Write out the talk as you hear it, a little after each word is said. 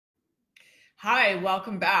Hi,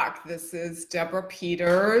 welcome back. This is Deborah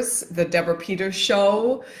Peters, the Deborah Peters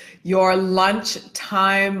Show, your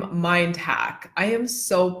lunchtime mind hack. I am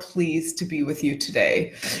so pleased to be with you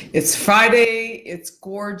today. It's Friday, it's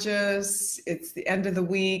gorgeous, it's the end of the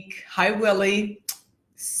week. Hi, Willie.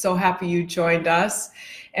 So happy you joined us.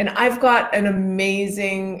 And I've got an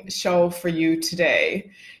amazing show for you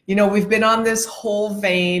today. You know, we've been on this whole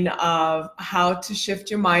vein of how to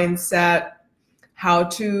shift your mindset, how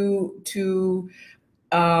to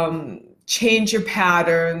change your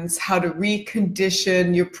patterns, how to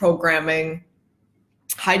recondition your programming.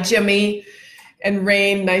 Hi, Jimmy and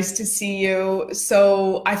Rain, nice to see you.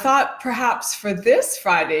 So I thought perhaps for this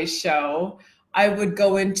Friday's show, I would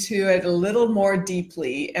go into it a little more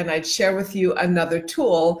deeply and I'd share with you another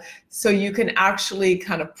tool so you can actually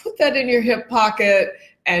kind of put that in your hip pocket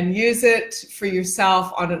and use it for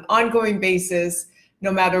yourself on an ongoing basis,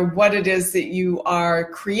 no matter what it is that you are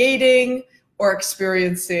creating or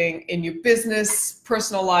experiencing in your business,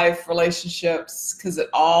 personal life, relationships, because it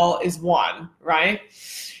all is one, right?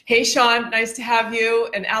 Hey, Sean, nice to have you.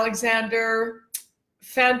 And Alexander,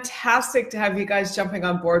 fantastic to have you guys jumping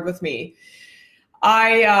on board with me.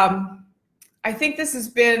 I think this has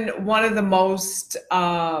been one of the most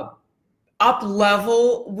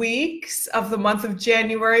up-level weeks of the month of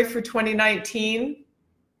January for 2019.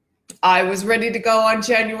 I was ready to go on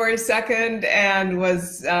January 2nd and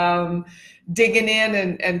was digging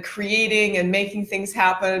in and creating and making things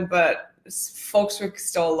happen, but folks were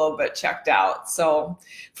still a little bit checked out. So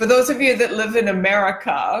for those of you that live in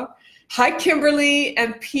America, hi, Kimberly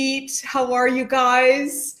and Pete. How are you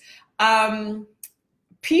guys?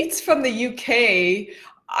 Pete's from the UK.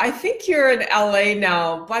 I think you're in LA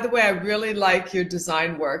now. By the way, I really like your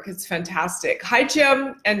design work. It's fantastic. Hi,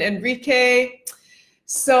 Jim and Enrique.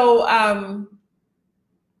 So,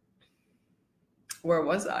 where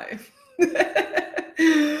was I?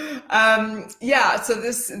 Yeah, so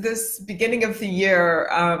this beginning of the year,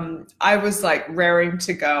 I was like raring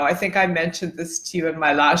to go. I think I mentioned this to you in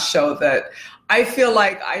my last show that I feel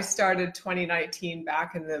like I started 2019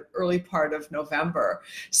 back in the early part of November.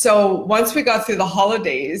 So once we got through the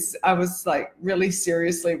holidays, I was like really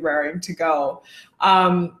seriously raring to go.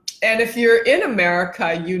 And if you're in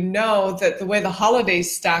America, you know that the way the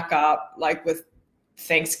holidays stack up, like with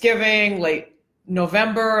Thanksgiving, late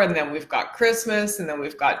November, and then we've got Christmas, and then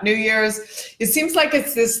we've got New Year's. It seems like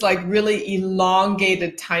it's this like really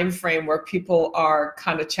elongated time frame where people are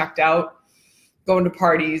kind of checked out, going to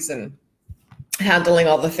parties and handling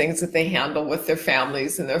all the things that they handle with their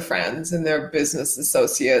families and their friends and their business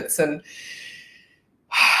associates, and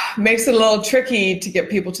makes it a little tricky to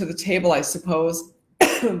get people to the table, I suppose.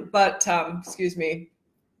 But excuse me,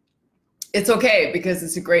 it's okay because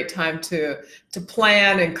it's a great time to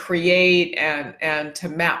plan and create and to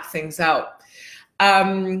map things out.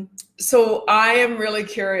 So I am really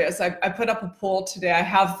curious. I put up a poll today. I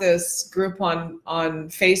have this group on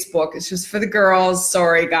Facebook. It's just for the girls.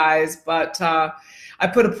 Sorry, guys, but I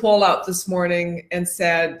put a poll out this morning and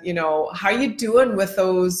said, you know, how you doing with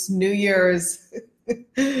those New Year's?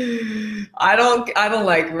 I don't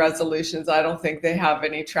like resolutions. I don't think they have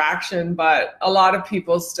any traction, but a lot of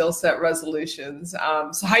people still set resolutions.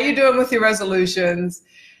 So how you doing with your resolutions?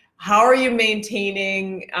 How are you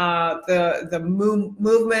maintaining the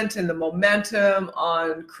movement and the momentum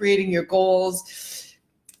on creating your goals?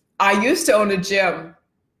 I used to own a gym,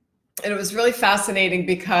 and it was really fascinating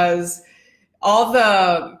because all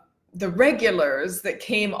the regulars that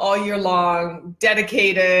came all year long,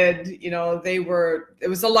 dedicated, you know, it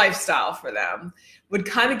was a lifestyle for them, would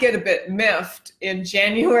kind of get a bit miffed in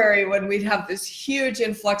January when we'd have this huge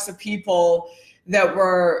influx of people that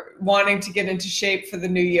were wanting to get into shape for the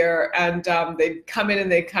new year. And they'd come in and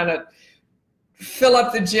they'd kind of fill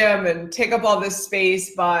up the gym and take up all this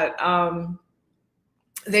space, but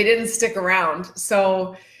they didn't stick around.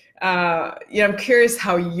 So you know, I'm curious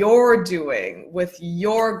how you're doing with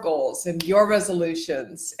your goals and your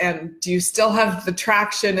resolutions. And do you still have the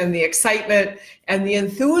traction and the excitement and the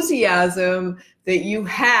enthusiasm that you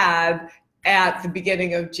had at the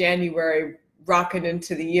beginning of January, rocking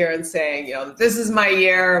into the year and saying, you know, this is my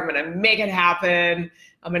year, I'm going to make it happen,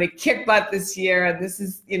 I'm going to kick butt this year, and this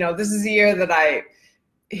is, you know, this is the year that I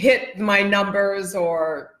hit my numbers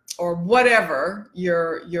or whatever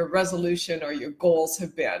your resolution or your goals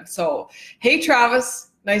have been. So, hey,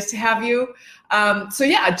 Travis, nice to have you. So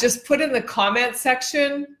yeah, just put in the comment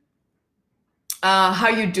section how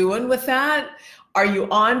you doing with that. Are you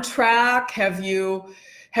on track? Has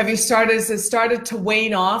it started to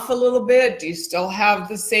wane off a little bit? Do you still have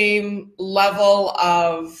the same level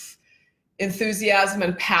of enthusiasm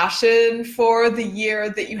and passion for the year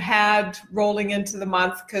that you had rolling into the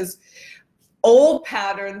month, because old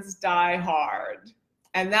patterns die hard.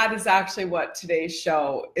 And that is actually what today's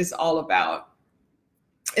show is all about,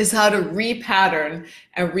 is how to repattern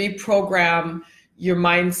and reprogram your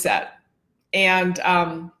mindset. And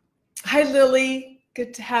hi, Lily,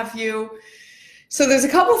 good to have you. So there's a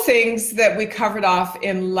couple things that we covered off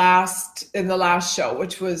in the last show,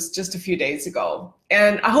 which was just a few days ago.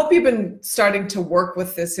 And I hope you've been starting to work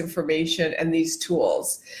with this information and these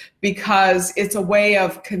tools, because it's a way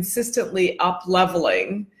of consistently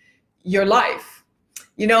up-leveling your life.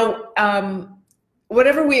 You know,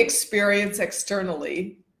 whatever we experience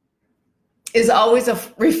externally is always a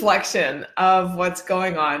reflection of what's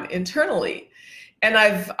going on internally. And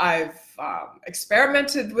I've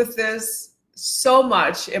experimented with this so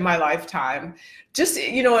much in my lifetime, just,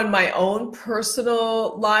 you know, in my own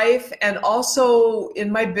personal life and also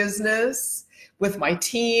in my business with my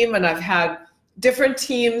team. And I've had different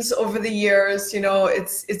teams over the years. You know,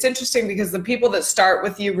 it's interesting because the people that start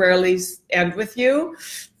with you rarely end with you.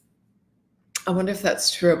 I wonder if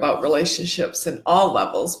that's true about relationships in all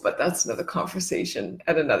levels, but that's another conversation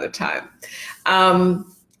at another time.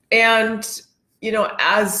 And, you know,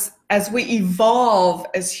 as we evolve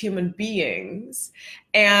as human beings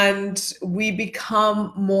and we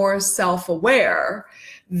become more self-aware,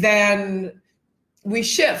 then we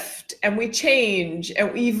shift and we change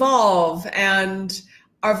and we evolve, and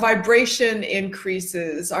our vibration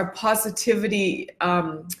increases, our positivity,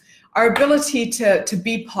 our ability to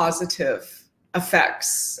be positive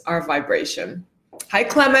affects our vibration. Hi,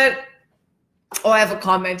 Clement. Oh, I have a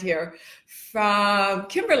comment here from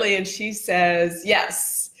Kimberly, and she says,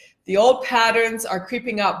 yes, the old patterns are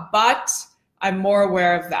creeping up, but I'm more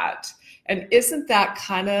aware of that. And isn't that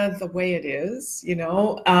kind of the way it is, you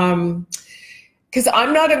know? Because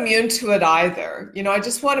I'm not immune to it either. You know, I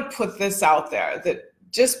just want to put this out there, that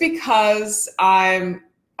just because I'm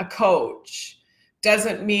a coach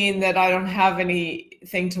doesn't mean that I don't have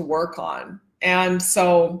anything to work on. And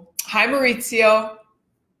so, hi, Maurizio.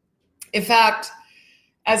 In fact,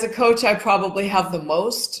 as a coach, I probably have the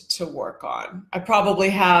most to work on. I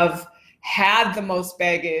probably have had the most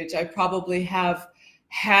baggage. I probably have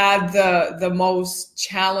had the most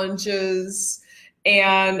challenges,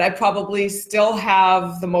 and I probably still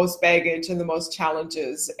have the most baggage and the most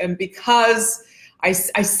challenges. And because I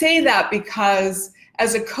say that because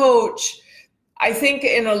as a coach, I think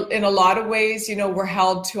in a lot of ways, you know, we're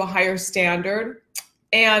held to a higher standard.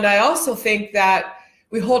 And I also think that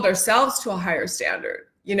we hold ourselves to a higher standard.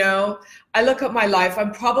 You know, I look at my life,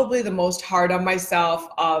 I'm probably the most hard on myself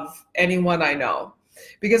of anyone I know,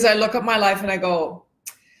 because I look at my life and I go,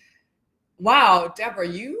 wow, Deborah,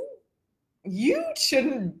 you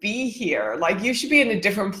shouldn't be here. Like, you should be in a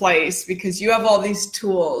different place because you have all these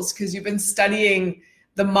tools, because you've been studying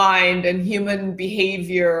the mind and human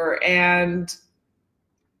behavior and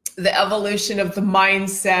the evolution of the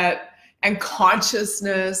mindset and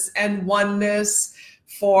consciousness and oneness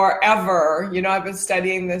forever. You know, I've been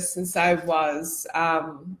studying this since I was, I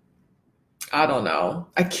don't know,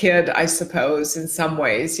 a kid, I suppose, in some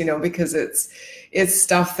ways, you know, because it's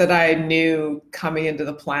stuff that I knew coming into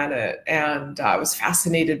the planet, and I was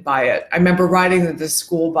fascinated by it. I remember riding the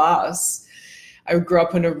school bus. I grew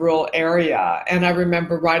up in a rural area, and I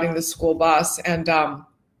remember riding the school bus and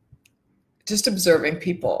just observing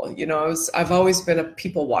people. You know, I've always been a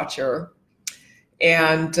people watcher.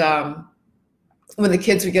 And when the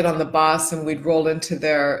kids would get on the bus and we'd roll into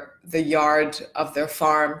the yard of their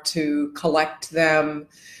farm to collect them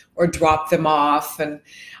or drop them off, and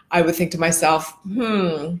I would think to myself,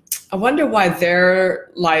 I wonder why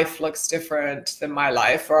their life looks different than my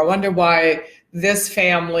life, or I wonder why this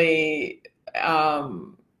family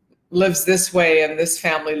lives this way and this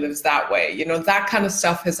family lives that way. You know, that kind of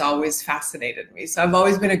stuff has always fascinated me. So I've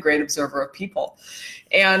always been a great observer of people.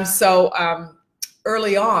 And so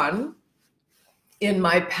early on in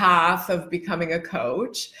my path of becoming a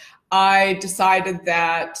coach, I decided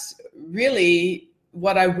that really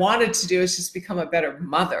what I wanted to do is just become a better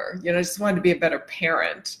mother. You know, I just wanted to be a better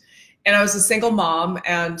parent. And I was a single mom.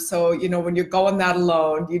 And so, you know, when you're going that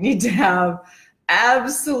alone, you need to have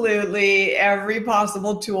absolutely every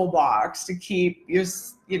possible toolbox to keep your,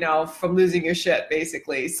 you know, from losing your shit,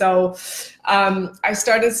 basically. So I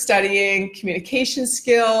started studying communication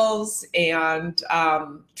skills and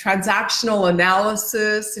transactional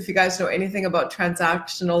analysis. If you guys know anything about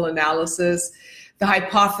transactional analysis, the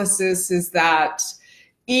hypothesis is that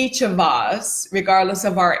each of us, regardless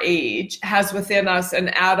of our age, has within us an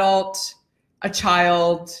adult, a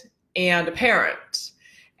child, and a parent.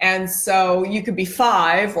 And so you could be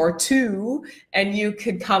 5 or 2, and you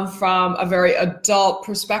could come from a very adult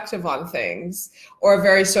perspective on things, or a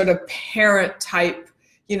very sort of parent type.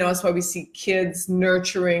 That's why we see kids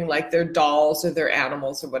nurturing like their dolls or their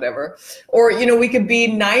animals or whatever. Or, we could be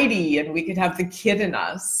 90 and we could have the kid in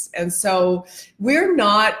us. And so we're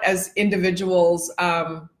not, as individuals,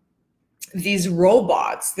 these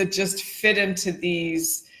robots that just fit into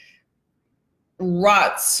these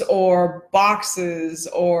ruts or boxes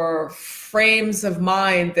or frames of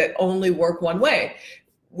mind that only work one way.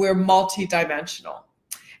 We're multidimensional.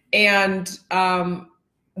 And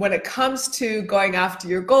when it comes to going after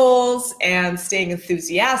your goals and staying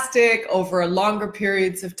enthusiastic over longer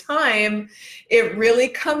periods of time, it really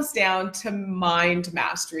comes down to mind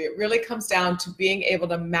mastery. It really comes down to being able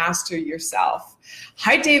to master yourself.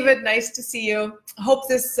 Hi, David. Nice to see you. Hope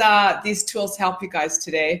these tools help you guys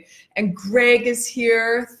today. And Greg is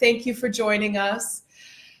here. Thank you for joining us.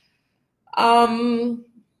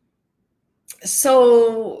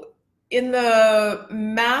 So in the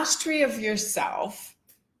mastery of yourself,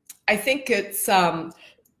 I think it's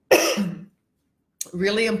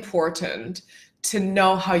really important to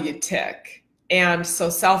know how you tick. And so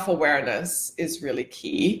self-awareness is really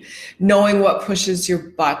key. Knowing what pushes your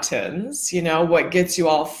buttons, what gets you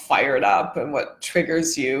all fired up and what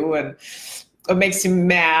triggers you and what makes you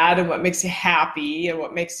mad and what makes you happy and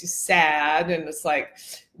what makes you sad. And it's like,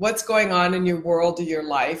 what's going on in your world or your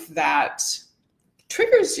life that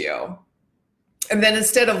triggers you? And then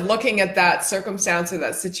instead of looking at that circumstance or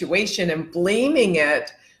that situation and blaming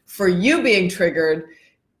it for you being triggered,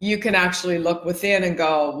 you can actually look within and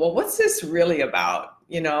go, well, what's this really about?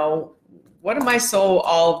 What am I so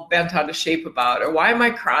all bent out of shape about? Or why am I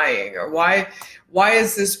crying? Or why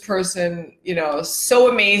is this person,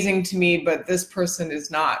 so amazing to me, but this person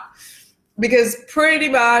is not? Because pretty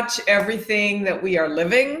much everything that we are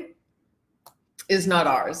living is not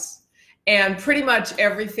ours. And pretty much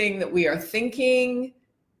everything that we are thinking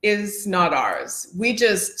is not ours. We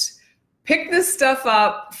just pick this stuff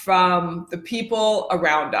up from the people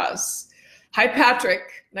around us. Hi, Patrick.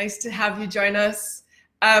 Nice to have you join us.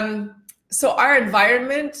 So our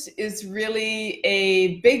environment is really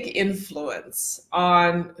a big influence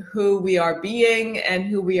on who we are being and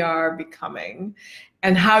who we are becoming.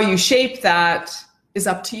 And how you shape that is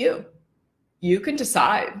up to you. You can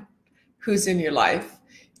decide who's in your life.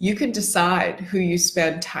 You can decide who you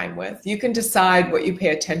spend time with. You can decide what you pay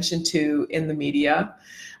attention to in the media.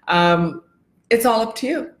 It's all up to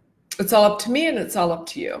you. It's all up to me and it's all up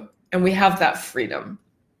to you. And we have that freedom.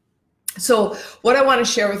 So what I want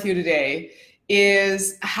to share with you today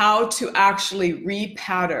is how to actually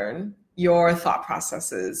repattern your thought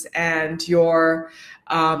processes and your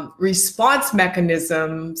response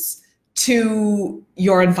mechanisms to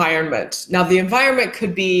your environment. Now, the environment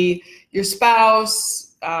could be your spouse,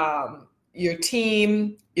 your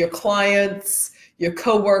team, your clients, your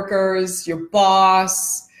coworkers, your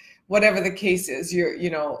boss, whatever the case is,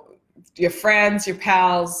 your friends, your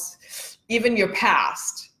pals, even your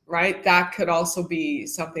past, right? That could also be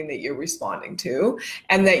something that you're responding to,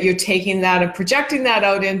 and that you're taking that and projecting that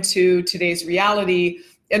out into today's reality.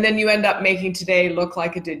 And then you end up making today look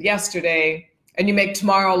like it did yesterday, and you make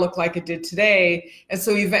tomorrow look like it did today. And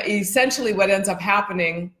so essentially what ends up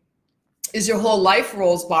happening is your whole life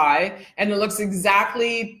rolls by and it looks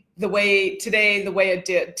exactly the way it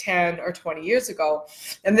did 10 or 20 years ago.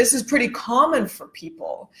 And this is pretty common for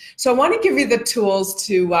people. So I want to give you the tools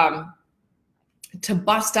to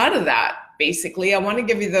bust out of that. Basically, I want to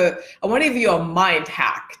give you a mind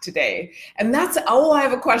hack today. And that's, I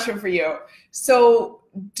have a question for you. So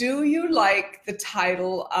do you like the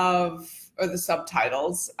title or the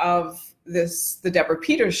subtitles of the Deborah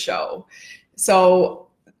Peters show? So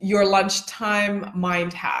your lunchtime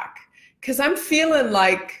mind hack. Because I'm feeling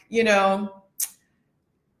like,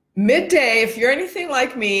 midday, if you're anything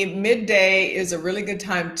like me, midday is a really good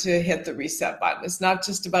time to hit the reset button. It's not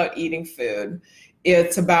just about eating food.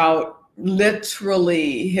 It's about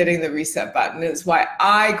literally hitting the reset button. It's why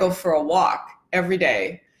I go for a walk every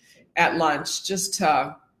day at lunch, just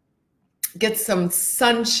to get some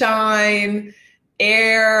sunshine,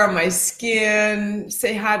 air on my skin,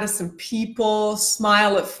 say hi to some people,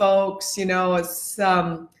 smile at folks. It's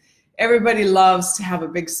everybody loves to have a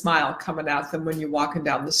big smile coming at them when you're walking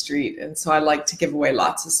down the street. And so I like to give away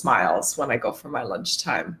lots of smiles when I go for my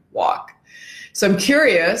lunchtime walk. So I'm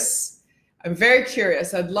curious. I'm very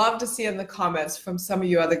curious. I'd love to see in the comments from some of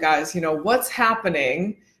you other guys, what's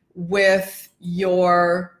happening with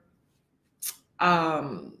your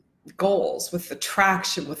goals, with the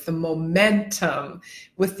traction, with the momentum,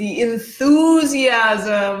 with the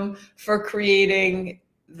enthusiasm for creating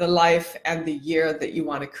the life and the year that you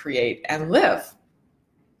want to create and live.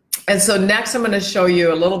 And so next I'm going to show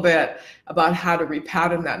you a little bit about how to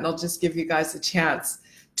repattern that, and I'll just give you guys a chance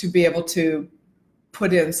to be able to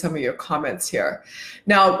put in some of your comments here.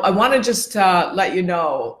 Now, I want to just let you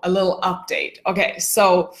know a little update. Okay,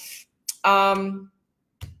 so I'm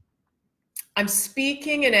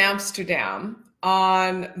speaking in Amsterdam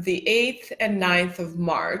on the 8th and 9th of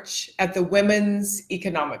March at the Women's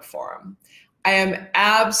Economic Forum. I am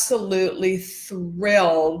absolutely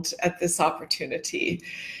thrilled at this opportunity.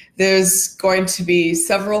 There's going to be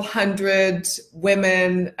several hundred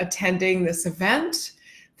women attending this event.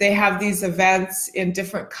 They have these events in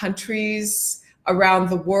different countries around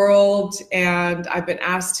the world, and I've been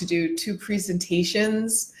asked to do 2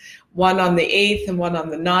 presentations, one on the 8th and one on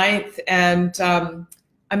the 9th, and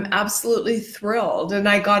I'm absolutely thrilled. And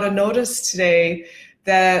I got a notice today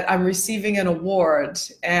that I'm receiving an award,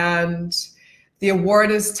 and the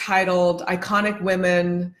award is titled Iconic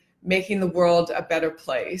Women Making the World a Better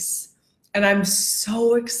Place. And I'm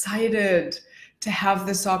so excited to have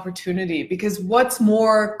this opportunity, because what's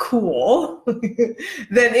more cool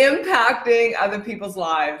than impacting other people's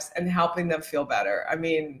lives and helping them feel better? I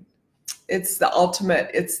mean, it's the ultimate,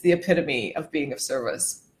 it's the epitome of being of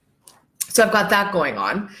service. So I've got that going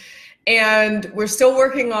on. And we're still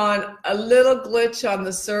working on a little glitch on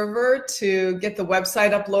the server to get the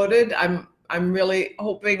website uploaded. I'm really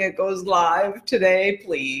hoping it goes live today.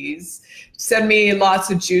 Please send me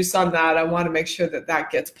lots of juice on that. I want to make sure that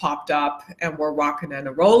that gets popped up and we're rocking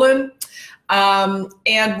and rolling. And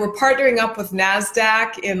we're partnering up with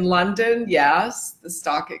NASDAQ in London, yes, the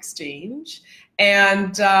stock exchange.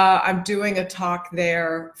 And I'm doing a talk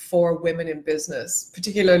there for women in business,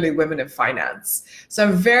 particularly women in finance. So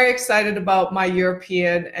I'm very excited about my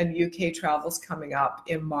European and UK travels coming up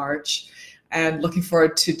in March, and looking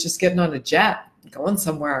forward to just getting on a jet, going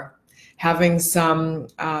somewhere, having some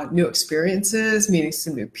new experiences, meeting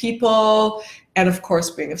some new people, and of course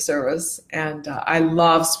being of service. And I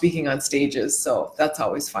love speaking on stages, so that's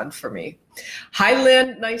always fun for me. Hi,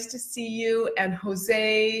 Lynn, nice to see you, and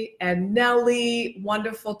Jose and Nellie,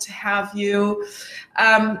 wonderful to have you.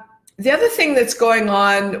 The other thing that's going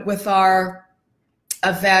on with our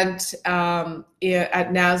event at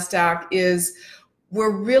NASDAQ is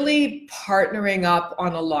we're really partnering up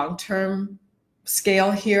on a long-term scale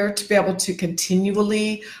here to be able to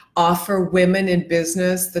continually offer women in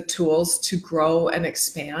business the tools to grow and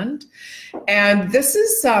expand. And this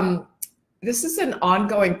is an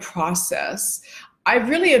ongoing process. I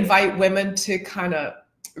really invite women to kind of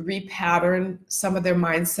repattern some of their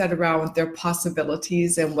mindset around their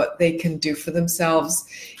possibilities and what they can do for themselves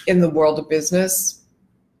in the world of business.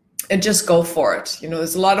 And just go for it. You know,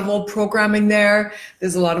 there's a lot of old programming there.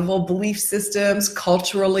 There's a lot of old belief systems,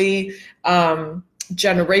 culturally,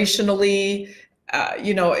 generationally.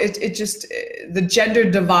 You know, the gender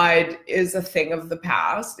divide is a thing of the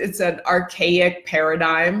past. It's an archaic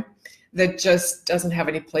paradigm that just doesn't have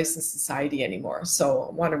any place in society anymore. So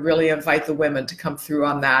I want to really invite the women to come through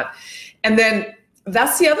on that. And then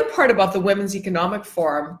that's the other part about the Women's Economic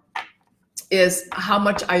Forum, is how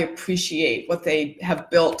much I appreciate what they have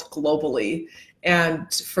built globally.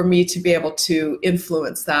 And for me to be able to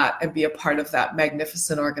influence that and be a part of that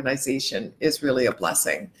magnificent organization is really a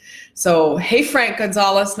blessing. So, hey, Frank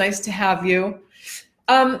Gonzalez, nice to have you.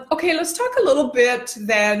 Okay, let's talk a little bit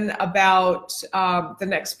then about the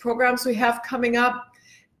next programs we have coming up.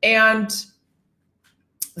 And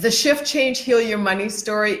the Shift, Change, Heal Your Money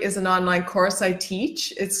Story is an online course I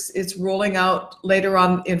teach. It's rolling out later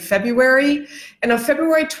on in February. And on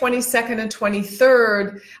February 22nd and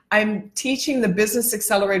 23rd, I'm teaching the Business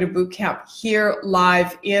Accelerator Bootcamp here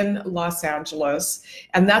live in Los Angeles.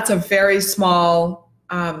 And that's a very small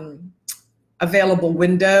available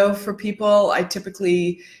window for people. I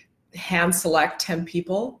typically hand select 10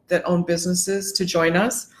 people that own businesses to join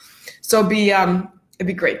us. So it'd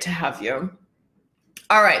be great to have you.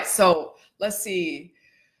 All right, so let's see.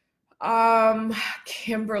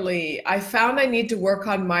 Kimberly, I found I need to work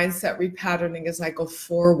on mindset repatterning as I go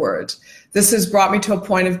forward. This has brought me to a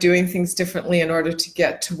point of doing things differently in order to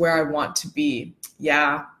get to where I want to be.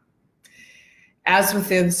 Yeah. As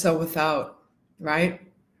within, so without, right?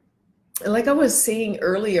 Like I was saying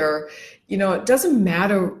earlier, you know, it doesn't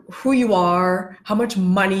matter who you are, how much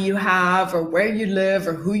money you have, or where you live,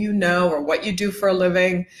 or who you know, or what you do for a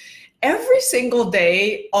living. Every single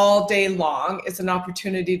day, all day long, is an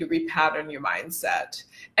opportunity to repattern your mindset.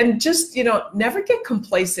 And just, you know, never get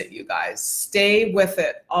complacent, you guys. Stay with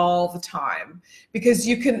it all the time, because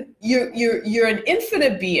you're an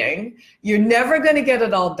infinite being. You're never going to get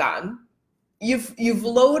it all done. you've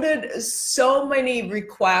loaded so many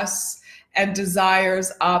requests and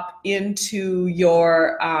desires up into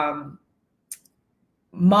your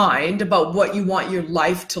mind about what you want your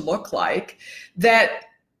life to look like, that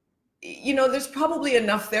there's probably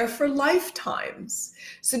enough there for lifetimes.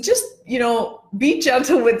 So just, be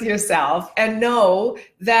gentle with yourself and know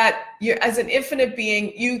that you're, as an infinite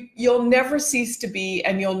being, you'll never cease to be,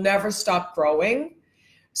 and you'll never stop growing.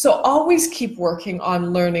 So always keep working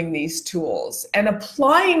on learning these tools and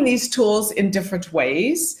applying these tools in different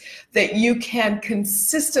ways that you can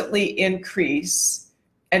consistently increase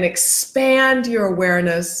and expand your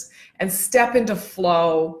awareness and step into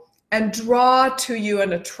flow and draw to you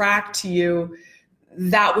and attract to you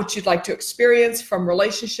that which you'd like to experience from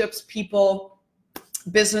relationships, people,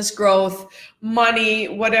 business growth, money,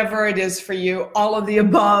 whatever it is for you, all of the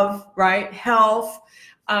above, right? Health,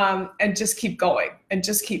 and just keep going and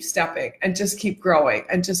just keep stepping and just keep growing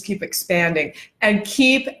and just keep expanding and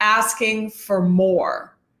keep asking for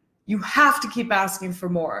more. You have to keep asking for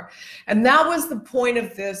more. And that was the point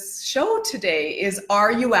of this show today, is,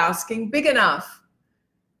 are you asking big enough?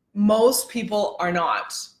 Most people are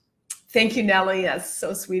not. Thank you, Nellie. That's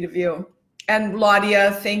so sweet of you. And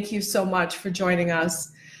Laudia, thank you so much for joining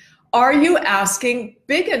us. Are you asking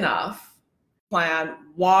big enough? Plan,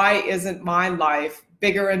 why isn't my life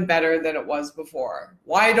bigger and better than it was before?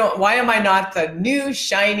 Why am I not the new,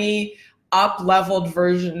 shiny, up-leveled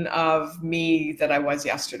version of me that I was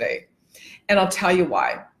yesterday? And I'll tell you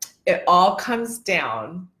why. It all comes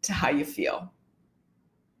down to how you feel.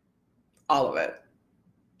 All of it.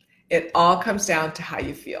 It all comes down to how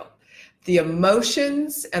you feel. The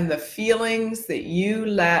emotions and the feelings that you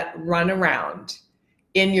let run around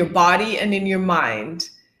in your body and in your mind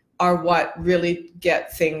are what really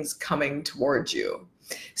get things coming towards you.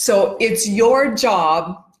 So it's your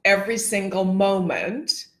job every single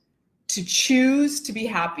moment to choose to be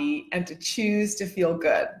happy and to choose to feel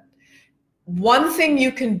good. One thing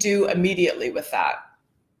you can do immediately with that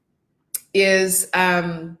is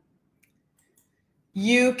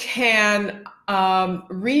you can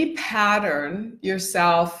repattern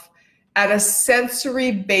yourself at a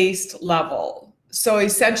sensory-based level. So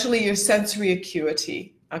essentially your sensory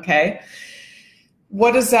acuity, okay?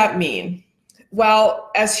 What does that mean?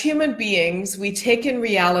 Well, as human beings, we take in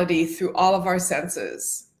reality through all of our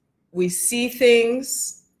senses. We see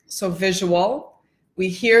things, so visual. We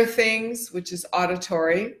hear things, which is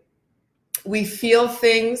auditory. We feel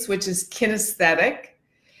things, which is kinesthetic.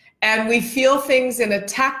 And we feel things in a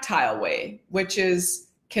tactile way, which is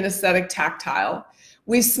kinesthetic tactile.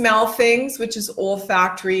 We smell things, which is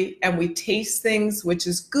olfactory, and we taste things, which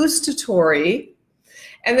is gustatory.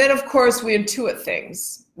 And then, of course, we intuit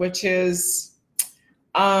things, which is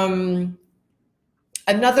another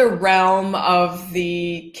realm of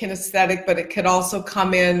the kinesthetic, but it could also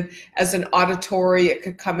come in as an auditory. It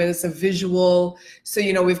could come in as a visual. So,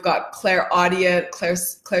 we've got clairaudient,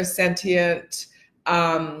 clairsentient,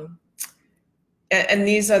 and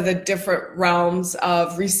these are the different realms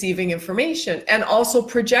of receiving information, and also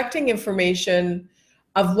projecting information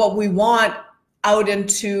of what we want out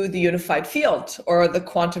into the unified field, or the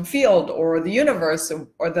quantum field, or the universe,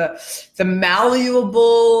 or the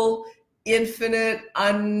malleable, infinite,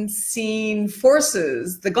 unseen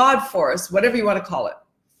forces, the God force, whatever you want to call it.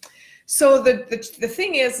 So the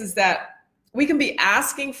thing is that we can be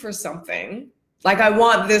asking for something, like, I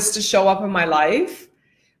want this to show up in my life,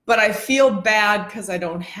 but I feel bad because I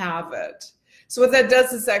don't have it. So what that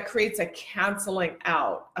does is that creates a canceling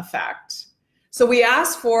out effect. So we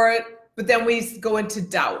ask for it, but then we go into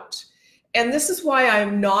doubt. And this is why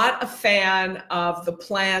I'm not a fan of the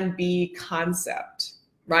Plan B concept,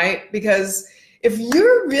 right? Because if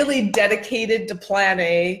you're really dedicated to Plan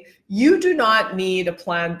A, you do not need a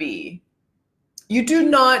Plan B. You do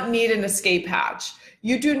not need an escape hatch.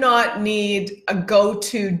 You do not need a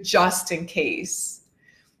go-to just in case.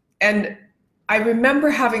 And I remember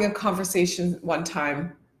having a conversation one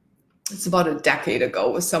time, it's about a decade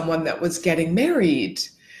ago, with someone that was getting married.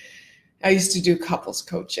 I used to do couples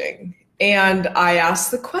coaching. And I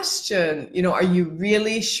asked the question, are you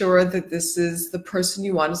really sure that this is the person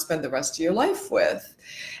you want to spend the rest of your life with?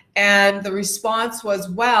 And the response was,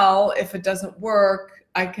 well, if it doesn't work,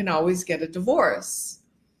 I can always get a divorce.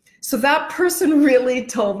 So that person really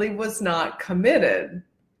totally was not committed.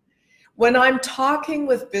 When I'm talking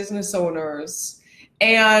with business owners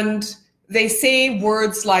and they say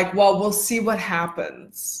words like, well, we'll see what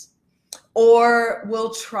happens, or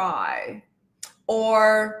we'll try,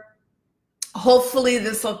 or hopefully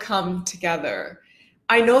this will come together,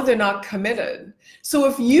 I know they're not committed. So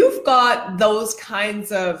if you've got those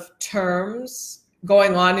kinds of terms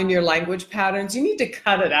going on in your language patterns, you need to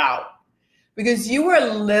cut it out, because you are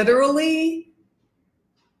literally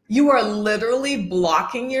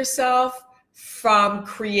blocking yourself from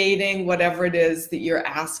creating whatever it is that you're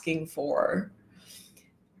asking for.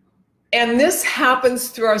 And this happens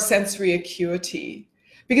through our sensory acuity,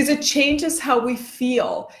 because it changes how we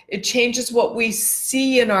feel. It changes what we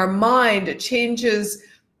see in our mind. It changes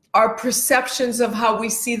our perceptions of how we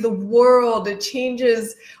see the world. It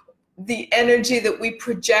changes the energy that we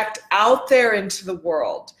project out there into the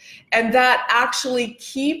world. And that actually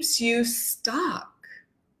keeps you stuck.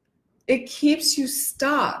 It keeps you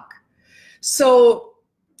stuck. So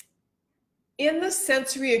in the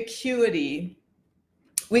sensory acuity,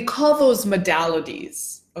 we call those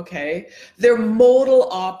modalities, okay? They're modal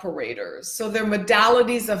operators. So they're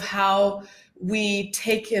modalities of how we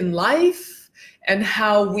take in life and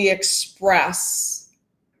how we express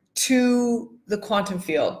to the quantum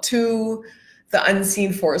field, to the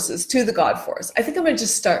unseen forces, to the God force. I think I'm gonna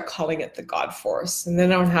just start calling it the God force, and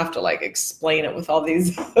then I don't have to like explain it with all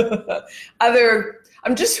these other,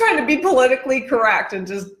 I'm just trying to be politically correct and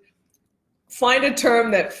just find a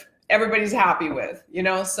term that everybody's happy with, you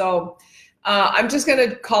know? So I'm just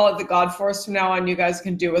gonna call it the God force from now on. You guys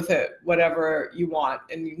can do with it whatever you want,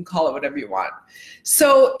 and you can call it whatever you want.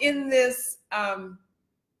 So in this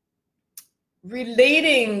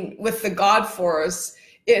relating with the God force,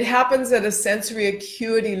 it happens at a sensory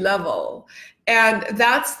acuity level. And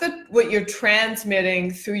that's what you're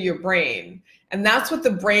transmitting through your brain. And that's what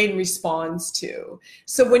the brain responds to.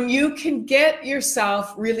 So when you can get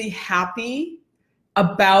yourself really happy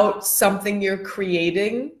about something you're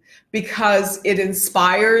creating because it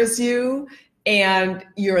inspires you and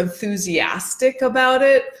you're enthusiastic about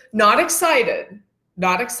it, not excited,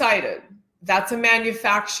 that's a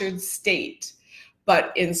manufactured state.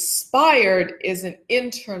 But inspired is an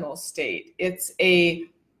internal state. It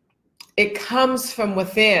comes from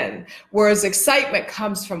within, whereas excitement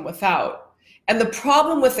comes from without. And the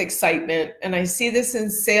problem with excitement, and I see this in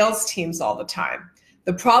sales teams all the time,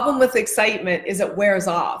 the problem with excitement is it wears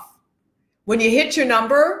off. When you hit your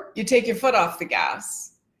number, you take your foot off the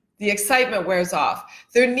gas. The excitement wears off.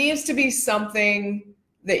 There needs to be something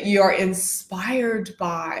that you're inspired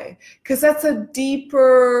by, because that's a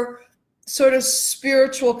deeper sort of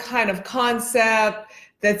spiritual kind of concept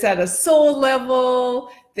that's at a soul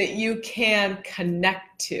level that you can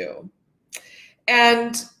connect to.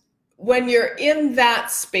 And when you're in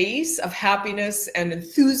that space of happiness and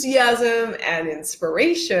enthusiasm and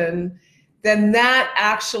inspiration, then that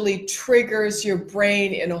actually triggers your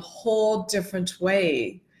brain in a whole different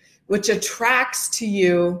way, which attracts to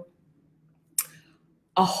you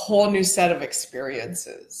a whole new set of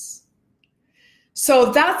experiences.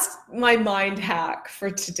 So that's my mind hack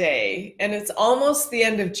for today. And it's almost the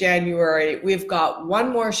end of January. We've got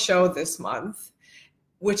one more show this month,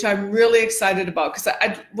 which I'm really excited about, because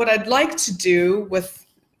what I'd like to do with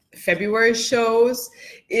February shows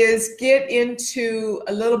is get into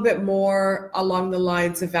a little bit more along the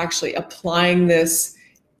lines of actually applying this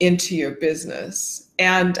into your business,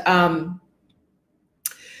 and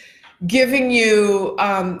giving you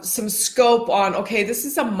some scope on, okay, this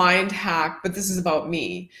is a mind hack, but this is about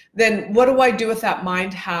me. Then what do I do with that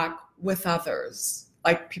mind hack with others?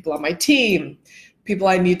 Like people on my team, people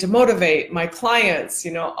I need to motivate, my clients, you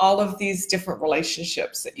know, all of these different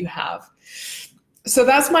relationships that you have. So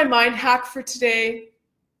that's my mind hack for today.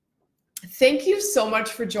 Thank you so much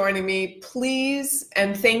for joining me. Please,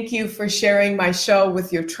 and thank you for sharing my show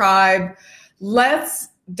with your tribe. Let's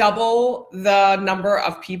double the number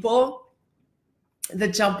of people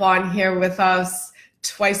that jump on here with us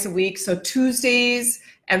twice a week. So Tuesdays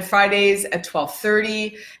and Fridays at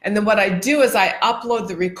 12:30. And then what I do is I upload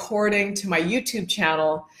the recording to my YouTube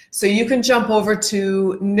channel. So you can jump over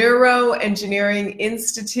to Neuroengineering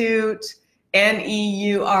Institute,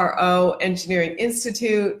 NEURO Engineering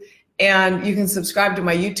Institute, and you can subscribe to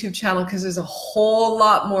my YouTube channel, because there's a whole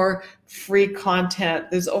lot more free content.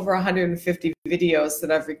 There's over 150 videos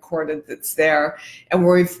that I've recorded that's there. And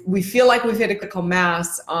we feel like we've hit a critical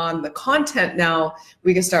mass on the content now.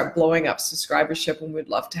 We can start blowing up subscribership, and we'd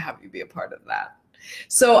love to have you be a part of that.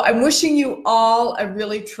 So I'm wishing you all a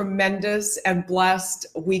really tremendous and blessed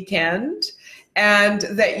weekend, and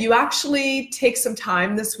that you actually take some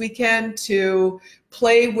time this weekend to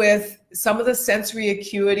play with some of the sensory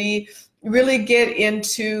acuity, really get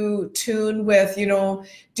into tune with, you know,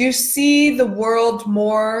 do you see the world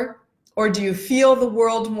more, or do you feel the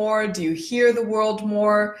world more? Do you hear the world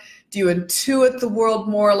more? Do you intuit the world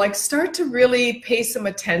more? Like, start to really pay some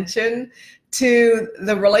attention to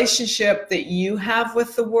the relationship that you have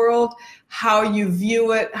with the world, how you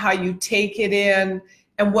view it, how you take it in,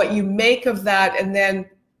 and what you make of that, and then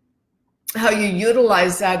how you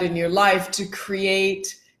utilize that in your life to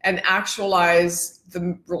create and actualize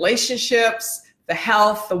the relationships, the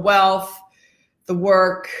health, the wealth, the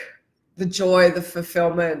work, the joy, the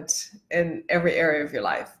fulfillment in every area of your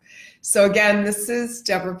life. So again, this is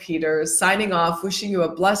Deborah Peters signing off, wishing you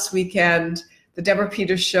a blessed weekend. The Deborah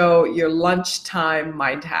Peters Show, your lunchtime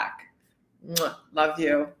mind hack. Mwah. Love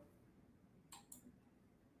you.